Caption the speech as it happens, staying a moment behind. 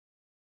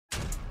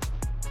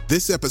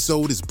This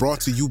episode is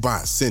brought to you by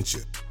Essentia.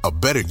 A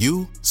better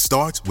you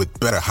starts with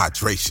better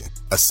hydration.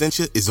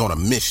 Essentia is on a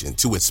mission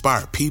to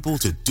inspire people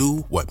to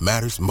do what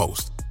matters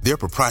most. Their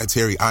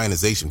proprietary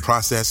ionization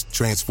process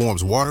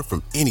transforms water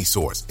from any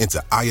source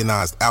into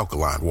ionized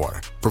alkaline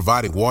water,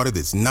 providing water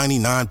that's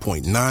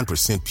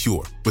 99.9%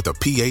 pure with a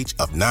pH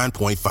of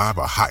 9.5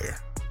 or higher.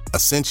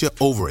 Essentia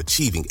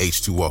overachieving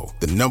H2O,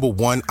 the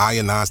 #1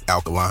 ionized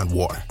alkaline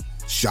water.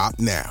 Shop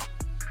now.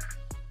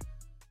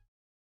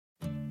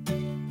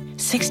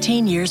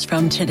 16 years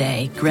from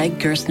today, Greg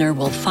Gerstner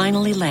will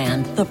finally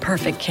land the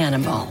perfect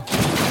cannonball.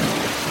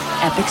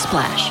 Epic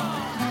splash.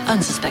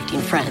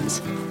 Unsuspecting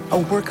friends. A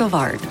work of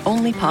art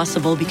only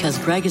possible because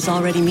Greg is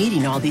already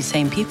meeting all these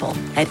same people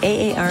at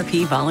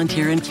AARP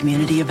volunteer and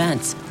community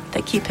events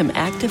that keep him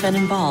active and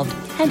involved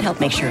and help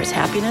make sure his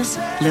happiness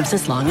lives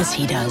as long as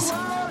he does.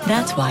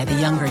 That's why the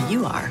younger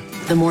you are,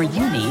 the more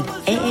you need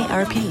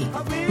AARP.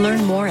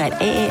 Learn more at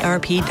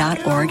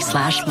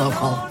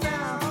aarp.org/local.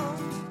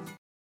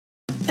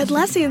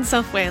 Atlassian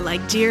software like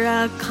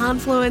Jira,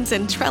 Confluence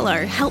and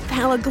Trello help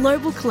power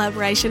global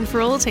collaboration for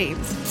all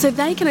teams so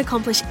they can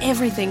accomplish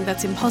everything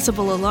that's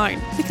impossible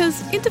alone.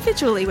 Because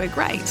individually we're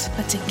great,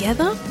 but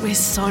together we're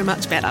so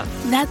much better.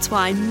 That's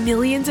why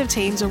millions of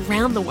teams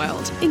around the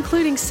world,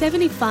 including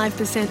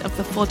 75% of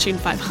the Fortune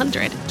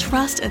 500,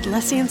 trust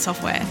Atlassian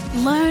software.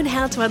 Learn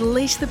how to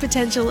unleash the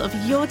potential of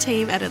your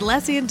team at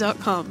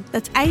Atlassian.com.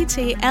 That's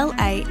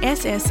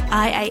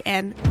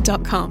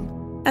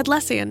Atlassian.com.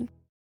 Atlassian.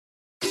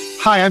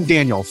 Hi, I'm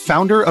Daniel,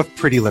 founder of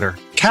Pretty Litter.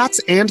 Cats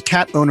and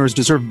cat owners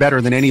deserve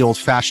better than any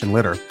old-fashioned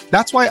litter.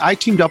 That's why I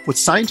teamed up with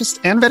scientists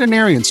and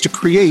veterinarians to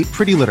create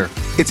Pretty Litter.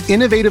 Its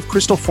innovative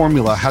crystal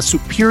formula has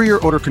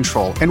superior odor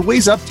control and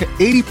weighs up to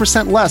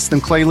 80% less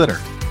than clay litter.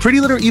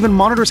 Pretty Litter even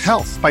monitors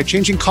health by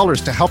changing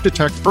colors to help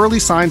detect early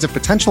signs of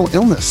potential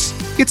illness.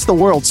 It's the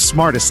world's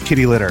smartest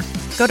kitty litter.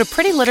 Go to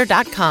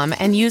prettylitter.com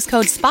and use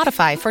code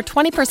SPOTIFY for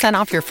 20%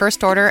 off your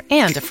first order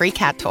and a free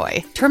cat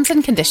toy. Terms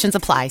and conditions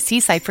apply. See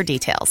site for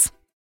details.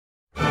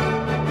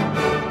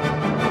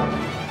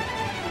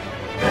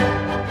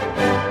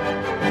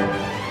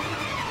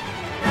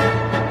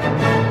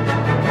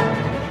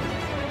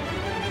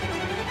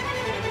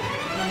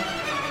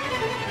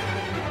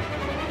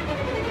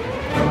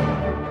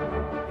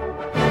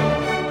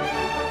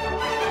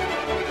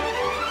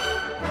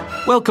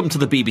 Welcome to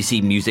the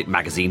BBC Music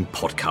Magazine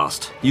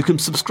podcast. You can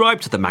subscribe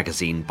to the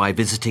magazine by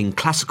visiting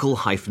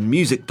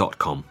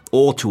classical-music.com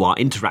or to our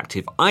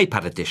interactive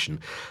iPad edition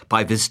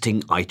by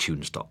visiting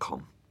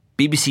itunes.com.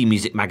 BBC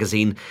Music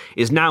Magazine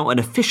is now an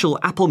official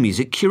Apple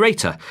Music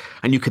curator,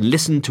 and you can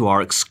listen to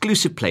our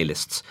exclusive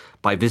playlists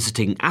by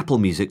visiting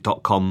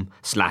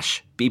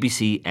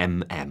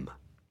applemusic.com/bbcmm.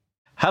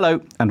 Hello,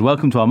 and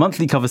welcome to our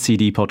monthly cover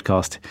CD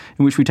podcast,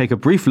 in which we take a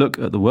brief look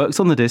at the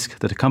works on the disc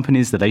that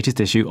accompanies the latest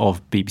issue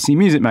of BBC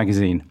Music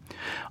Magazine.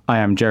 I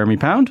am Jeremy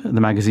Pound, the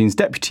magazine's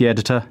deputy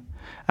editor,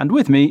 and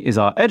with me is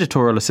our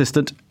editorial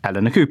assistant,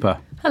 Eleanor Cooper.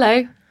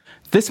 Hello.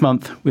 This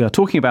month, we are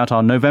talking about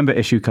our November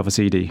issue cover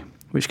CD,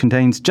 which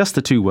contains just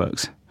the two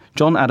works,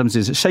 John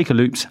Adams' Shaker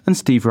Loops and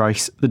Steve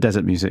Reich's The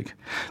Desert Music.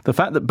 The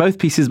fact that both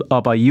pieces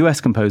are by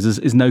US composers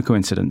is no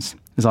coincidence,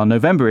 as our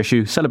November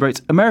issue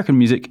celebrates American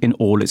music in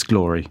all its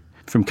glory.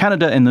 From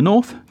Canada in the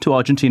north to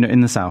Argentina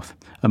in the south,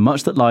 and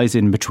much that lies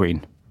in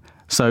between.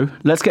 So,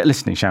 let's get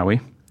listening, shall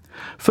we?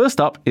 First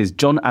up is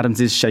John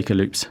Adams' Shaker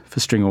Loops for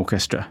string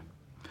orchestra.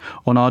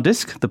 On our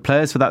disc, the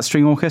players for that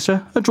string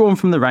orchestra are drawn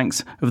from the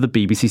ranks of the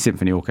BBC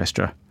Symphony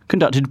Orchestra,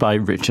 conducted by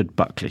Richard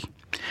Buckley.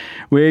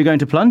 We're going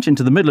to plunge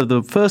into the middle of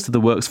the first of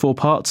the work's four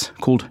parts,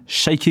 called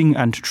Shaking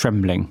and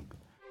Trembling.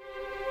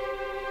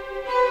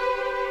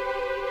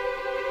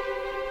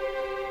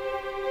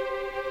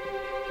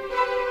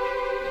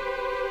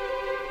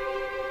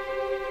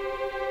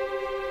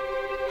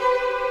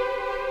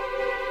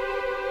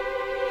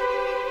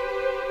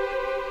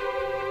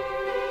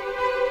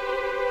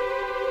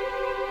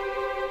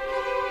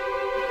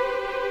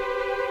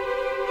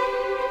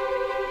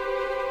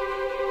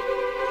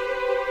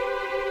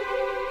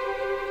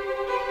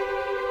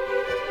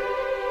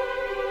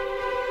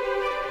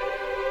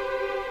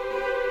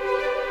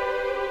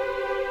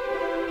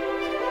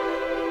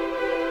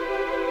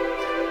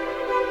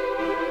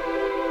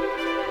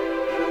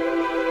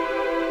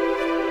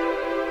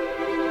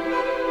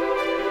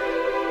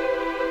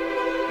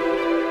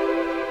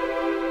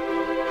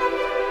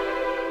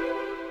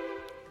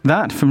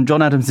 That, from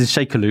John Adams'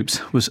 Shaker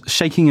Loops, was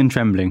Shaking and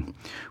Trembling,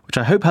 which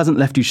I hope hasn't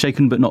left you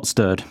shaken but not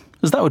stirred,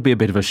 as that would be a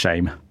bit of a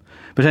shame.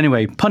 But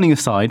anyway, punning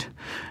aside,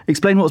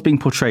 explain what's being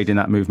portrayed in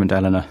that movement,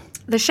 Eleanor.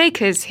 The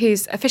Shakers,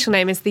 whose official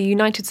name is the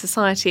United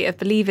Society of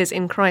Believers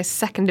in Christ's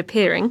Second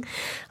Appearing,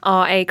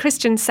 are a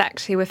Christian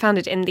sect who were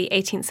founded in the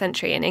 18th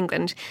century in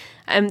England.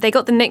 They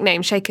got the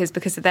nickname Shakers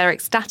because of their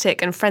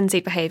ecstatic and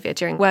frenzied behaviour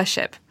during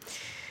worship.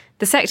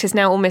 The sect is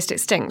now almost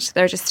extinct.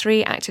 There are just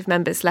 3 active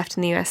members left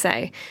in the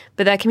USA,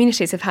 but their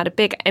communities have had a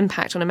big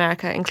impact on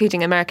America,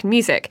 including American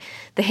music.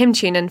 The hymn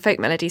tune and folk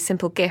melody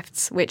Simple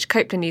Gifts, which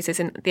Copeland uses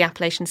in The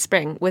Appalachian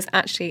Spring, was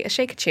actually a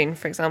shaker tune,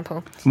 for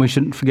example. And we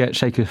shouldn't forget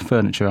shaker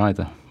furniture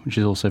either, which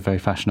is also very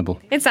fashionable.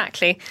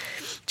 Exactly.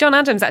 John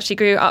Adams actually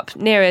grew up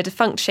near a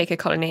defunct Shaker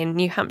colony in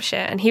New Hampshire,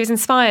 and he was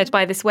inspired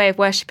by this way of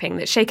worshipping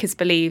that Shakers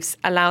believes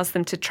allows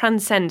them to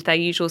transcend their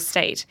usual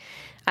state.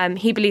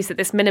 He believes that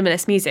this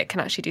minimalist music can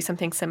actually do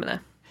something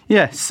similar.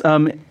 Yes,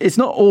 it's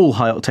not all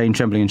high-octane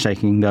trembling and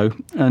shaking, though,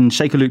 and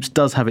Shaker Loops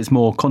does have its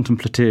more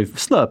contemplative,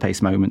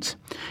 slower-paced moments.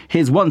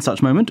 Here's one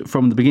such moment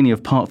from the beginning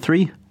of Part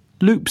 3,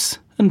 Loops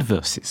and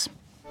Verses.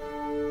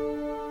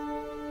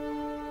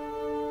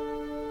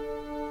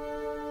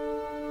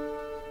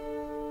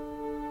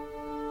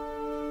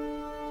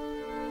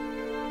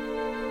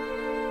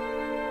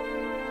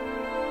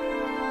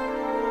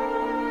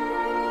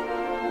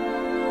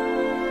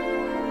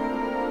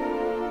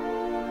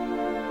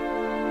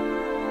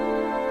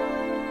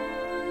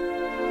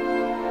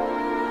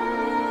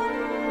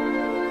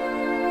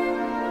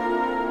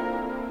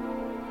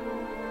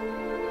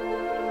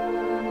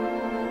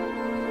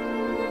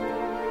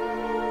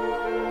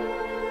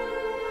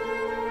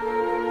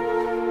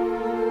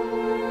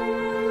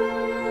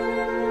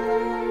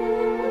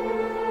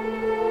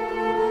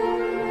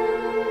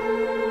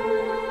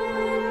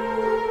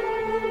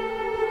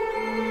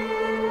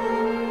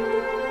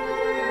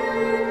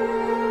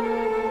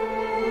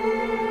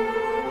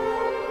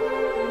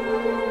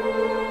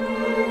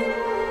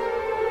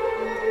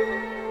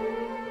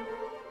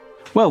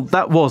 Well,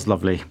 that was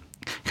lovely.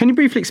 Can you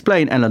briefly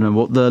explain, Eleanor,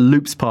 what the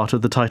loops part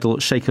of the title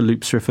Shaker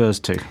Loops refers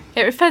to?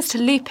 It refers to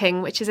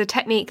looping, which is a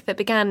technique that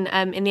began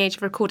in the age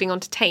of recording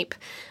onto tape.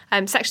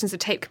 Sections of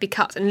tape could be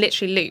cut and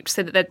literally looped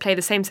so that they'd play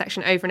the same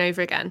section over and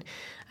over again.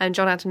 And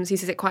John Adams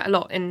uses it quite a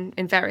lot in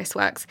various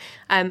works.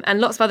 And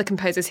lots of other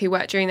composers who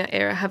worked during that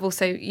era have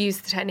also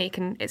used the technique,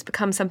 and it's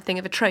become something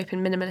of a trope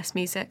in minimalist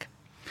music.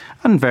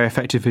 And very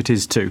effective it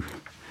is too.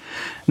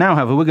 Now,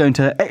 however, we're going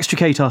to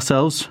extricate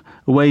ourselves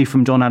away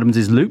from John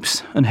Adams's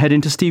loops and head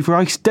into Steve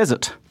Reich's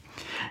Desert.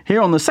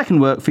 Here on the second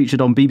work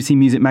featured on BBC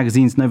Music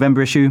Magazine's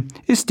November issue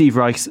is Steve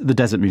Reich's The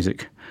Desert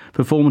Music,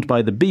 performed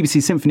by the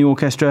BBC Symphony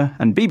Orchestra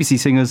and BBC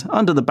singers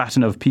under the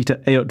baton of Peter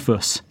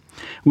Eötvös.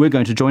 We're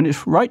going to join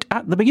it right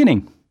at the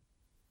beginning.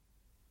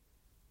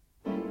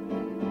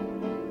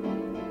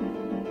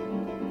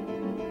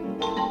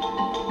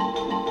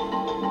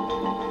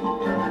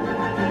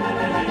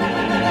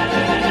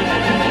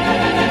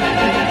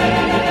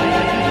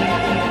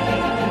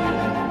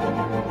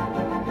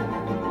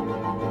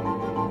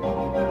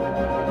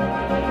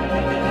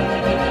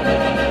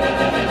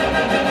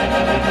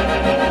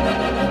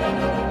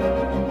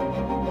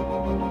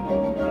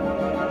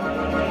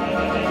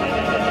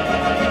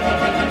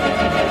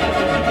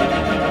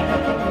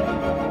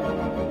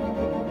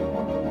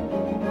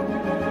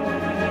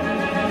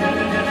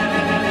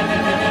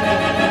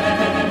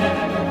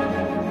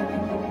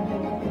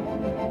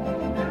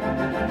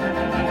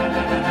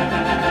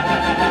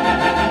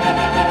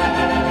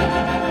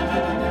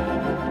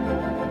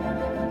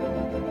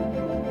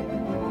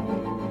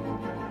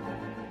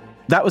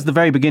 That was the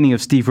very beginning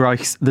of Steve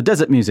Reich's The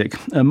Desert Music,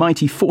 a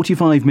mighty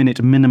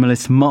 45-minute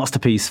minimalist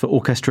masterpiece for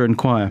orchestra and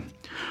choir.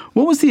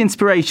 What was the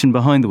inspiration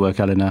behind the work,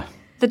 Eleanor?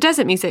 The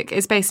Desert Music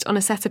is based on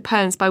a set of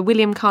poems by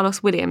William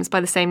Carlos Williams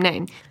by the same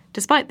name.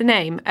 Despite the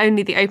name,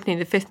 only the opening of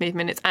the fifth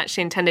movement is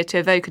actually intended to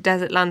evoke a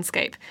desert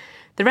landscape.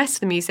 The rest of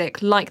the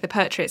music, like the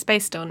poetry it's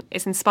based on,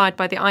 is inspired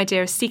by the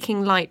idea of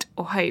seeking light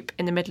or hope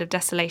in the middle of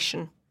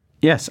desolation.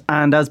 Yes,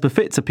 and as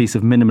befits a piece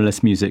of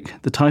minimalist music,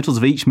 the titles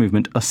of each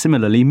movement are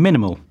similarly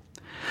minimal.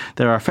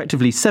 There are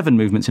effectively 7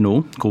 movements in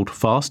all, called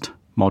fast,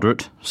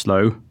 moderate,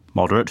 slow,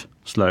 moderate,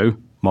 slow,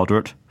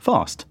 moderate,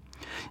 fast.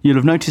 You'll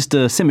have noticed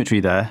a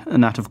symmetry there,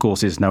 and that, of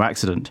course, is no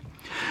accident.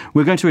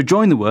 We're going to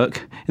rejoin the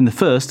work in the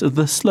first of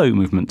the slow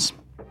movements.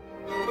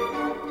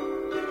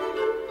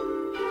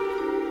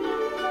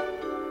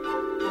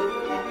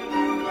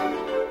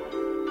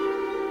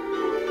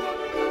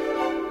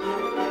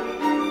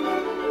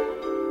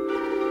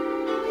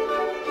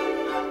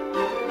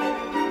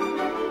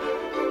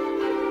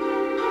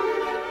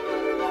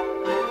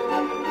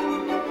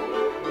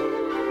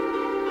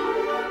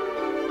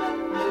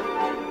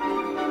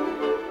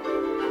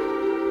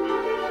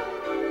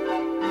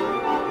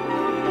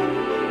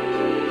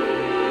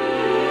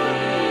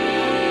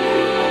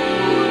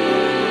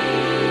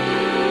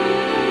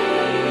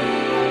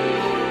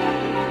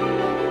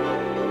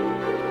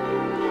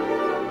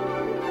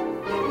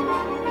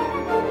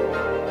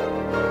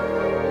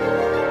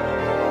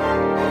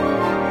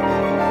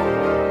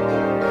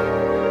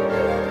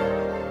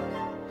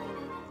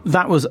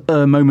 That was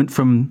a moment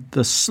from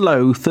the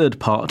slow third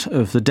part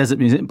of The Desert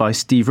Music by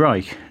Steve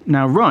Reich.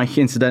 Now, Reich,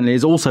 incidentally,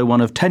 is also one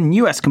of 10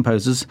 US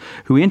composers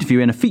who we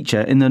interview in a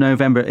feature in the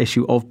November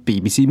issue of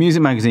BBC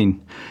Music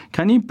Magazine.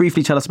 Can you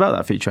briefly tell us about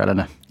that feature,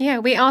 Eleanor? Yeah,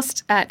 we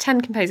asked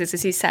 10 composers,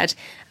 as you said,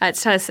 to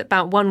tell us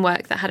about one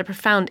work that had a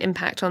profound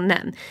impact on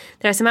them.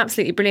 There are some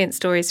absolutely brilliant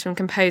stories from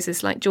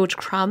composers like George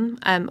Crumb,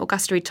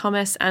 Augusta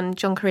Reed-Thomas and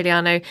John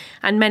Corigliano,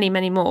 and many,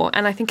 many more.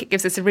 And I think it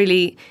gives us a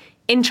really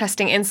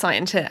interesting insight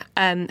into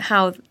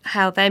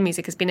how their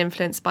music has been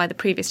influenced by the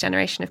previous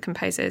generation of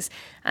composers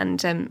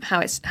and how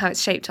it's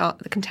shaped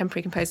the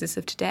contemporary composers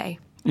of today.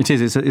 It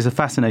is. It's a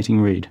fascinating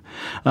read.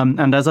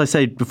 And as I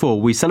said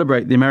before, we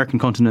celebrate the American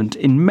continent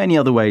in many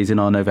other ways in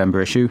our November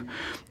issue,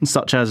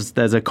 such as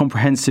there's a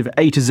comprehensive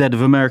A to Z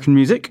of American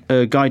music,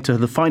 a guide to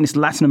the finest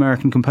Latin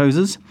American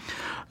composers,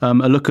 a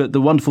look at the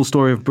wonderful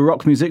story of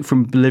Baroque music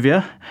from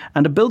Bolivia,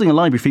 and a Building a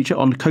Library feature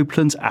on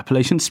Copland's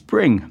Appalachian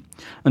Spring.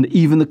 And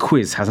even the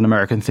quiz has an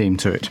American theme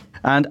to it.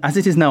 And as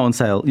it is now on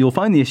sale, you'll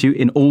find the issue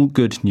in all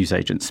good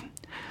newsagents.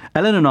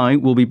 Ellen and I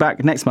will be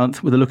back next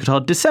month with a look at our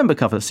December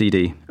cover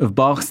CD of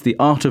Bach's The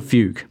Art of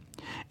Fugue.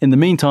 In the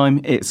meantime,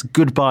 it's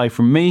goodbye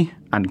from me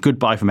and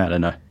goodbye from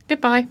Eleanor.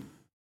 Goodbye.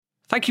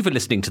 Thank you for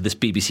listening to this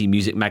BBC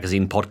Music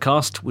Magazine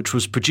podcast, which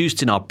was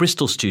produced in our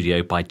Bristol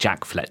studio by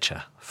Jack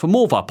Fletcher. For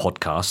more of our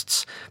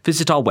podcasts,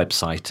 visit our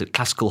website at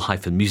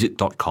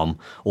classical-music.com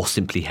or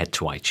simply head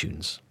to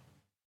iTunes.